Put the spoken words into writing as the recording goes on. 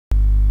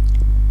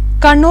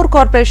കണ്ണൂർ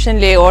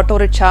കോർപ്പറേഷനിലെ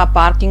autorickshaw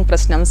parking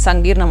പ്രശ്നം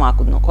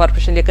സങ്കീർണമാക്കുന്നു.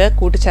 കോർപ്പറേഷനിലേക്ക്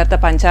കൂട്ടിച്ചേർത്ത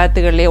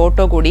പഞ്ചായത്തുകളിലെ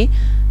ഓട്ടോ കൂടി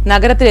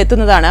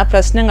നഗരത്തിലെത്തുന്നതാണ്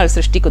പ്രശ്നങ്ങൾ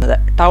സൃഷ്ടിക്കുന്നത്.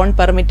 ടൗൺ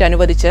പെർമിറ്റ്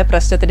അനുവദിച്ച്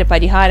പ്രശ്നത്തിന്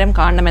പരിഹാരം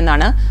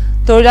കാണണമെന്നാണ്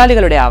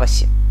തൊഴിലാളികളുടെ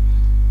ആവശ്യം.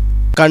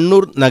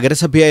 കണ്ണൂർ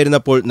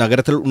നഗരസഭയായിരുന്നപ്പോൾ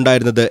നഗരത്തിൽ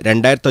ഉണ്ടായിരുന്നത്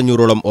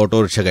 2500ഓളം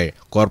ഓട്ടോറിക്ഷകൾ.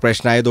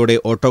 കോർപ്പറേഷനായതോടെ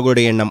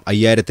ഓട്ടോകളുടെ എണ്ണം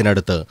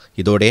 5000-നടുത്ത്.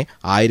 ഇതോടെ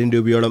 1000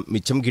 രൂപയോളം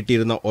മിച്ചം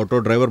കിട്ടിയിരുന്ന ഓട്ടോ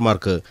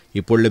ഡ്രൈവർമാർക്ക്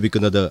ഇപ്പോൾ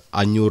ലഭിക്കുന്നത്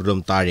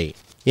 500-ലും താഴെ.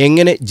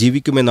 എങ്ങനെ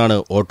ജീവിക്കുമെന്നാണ്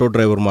ഓട്ടോ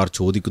ഡ്രൈവർമാർ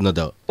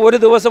ചോദിക്കുന്നത്. ഒരു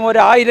ദിവസം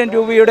 1000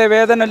 രൂപയുടെ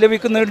വേതനം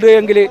ലഭിക്കുന്നുണ്ട്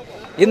എങ്കിൽ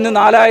ഇന്ന്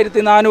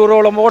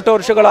 4400ഓളം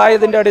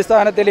ഓട്ടോറിക്ഷകളായതിൻ്റെ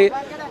അടിസ്ഥാനത്തിൽ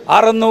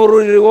 600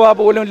 രൂപ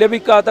പോലും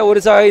ലഭിക്കാത്ത ഒരു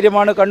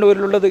സാഹചര്യമാണ്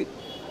കണ്ണൂരിലുള്ളത്.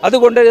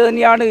 അതുകൊണ്ട്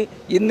തന്നെയാണ്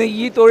ഇന്ന്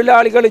ഈ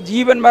തൊഴിലാളികൾ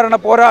ജീവൻ മരണ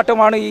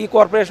പോരാട്ടമാണ് ഈ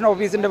കോർപ്പറേഷൻ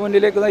ഓഫീസിന്റെ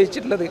മുന്നിലേക്ക്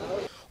നയിച്ചിട്ടുള്ളത്.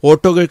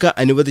 ഓട്ടോകൾക്ക്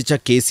അനുവദിച്ച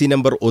KC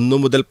നമ്പർ 1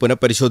 മുതൽ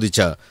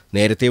പുനഃപരിശോധിച്ച്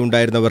നേരത്തെ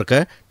ഉണ്ടായിരുന്നവർക്ക്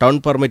ടൗൺ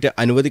പെർമിറ്റ്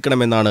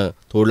അനുവദിക്കണമെന്നാണ്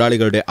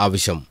തൊഴിലാളികളുടെ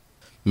ആവശ്യം.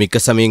 മിക്ക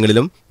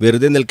സമയങ്ങളിലും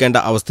വെറുതെ നിൽക്കേണ്ട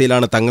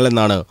അവസ്ഥയിലാണ്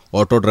തങ്ങളെന്നാണ്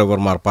ഓട്ടോ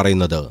ഡ്രൈവർമാർ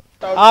പറയുന്നത്.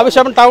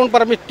 ആവശ്യം ടൗൺ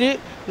പെർമിറ്റ്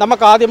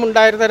നമുക്ക് ആദ്യം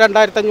ഉണ്ടായിരുന്ന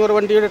 2500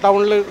 വണ്ടിയുടെ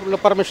ടൗണിൽ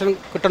പെർമിഷൻ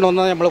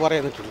കിട്ടണമെന്ന് നമ്മൾ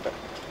പറയുന്നിട്ടുണ്ട്.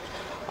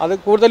 അത്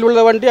കൂടുതലുള്ള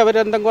വണ്ടി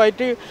അവരെന്തെങ്കിലും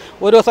ആയിട്ട്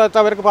ഓരോ സ്ഥലത്ത്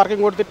അവർക്ക്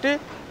പാർക്കിംഗ് കൊടുത്തിട്ട്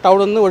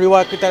ടൗണിൽ നിന്ന്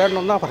ഒഴിവാക്കി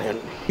തരണമെന്നാണ്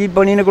പറയുന്നത്. ഈ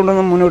പണീനെ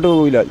കൊണ്ടൊന്നും മുന്നോട്ട്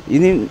പോകില്ല.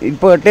 ഇനി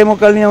ഇപ്പോൾ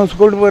 8:45 ഞാൻ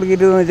സ്കൂളിൽ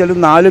പോയിക്കിട്ടെന്ന് വെച്ചാൽ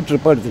 4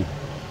 ട്രിപ്പ് എടുത്തു.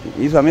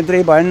 ഈ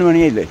സമയത്ത് 12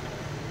 മണിയല്ലേ.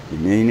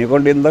 പിന്നെ ഇതിനെ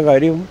കൊണ്ട് എന്താ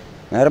കാര്യം?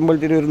 നേരം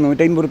പോലത്തെ ഒരു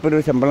 150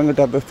 രൂപ ശമ്പളം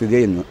കിട്ടാത്ത സ്ഥിതി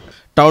ചെയ്യുന്നു.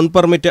 ടൗൺ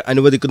പെർമിറ്റ്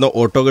അനുവദിക്കുന്ന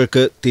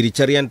ഓട്ടോകൾക്ക്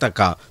തിരിച്ചറിയാൻ തക്ക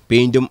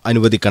പെയിന്റും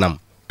അനുവദിക്കണം.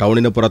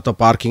 ടൗണിന് പുറത്ത്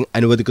പാർക്കിംഗ്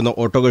അനുവദിക്കുന്ന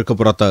ഓട്ടോകൾക്ക്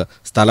പുറത്ത്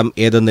സ്ഥലം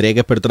ഏതെന്ന്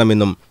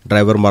രേഖപ്പെടുത്തണമെന്നും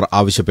ഡ്രൈവർമാർ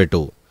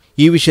ആവശ്യപ്പെട്ടു.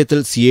 ഈ വിഷയത്തിൽ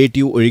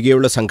CITU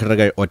ഒഴികെയുള്ള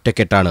സംഘടനകൾ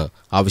ഒറ്റക്കെട്ടാണ്.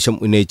 ആവശ്യം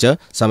ഉന്നയിച്ച്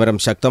സമരം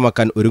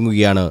ശക്തമാക്കാൻ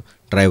ഒരുങ്ങുകയാണ്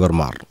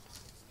ഡ്രൈവർമാർ.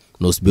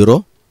 News bureau,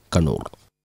 Kannur.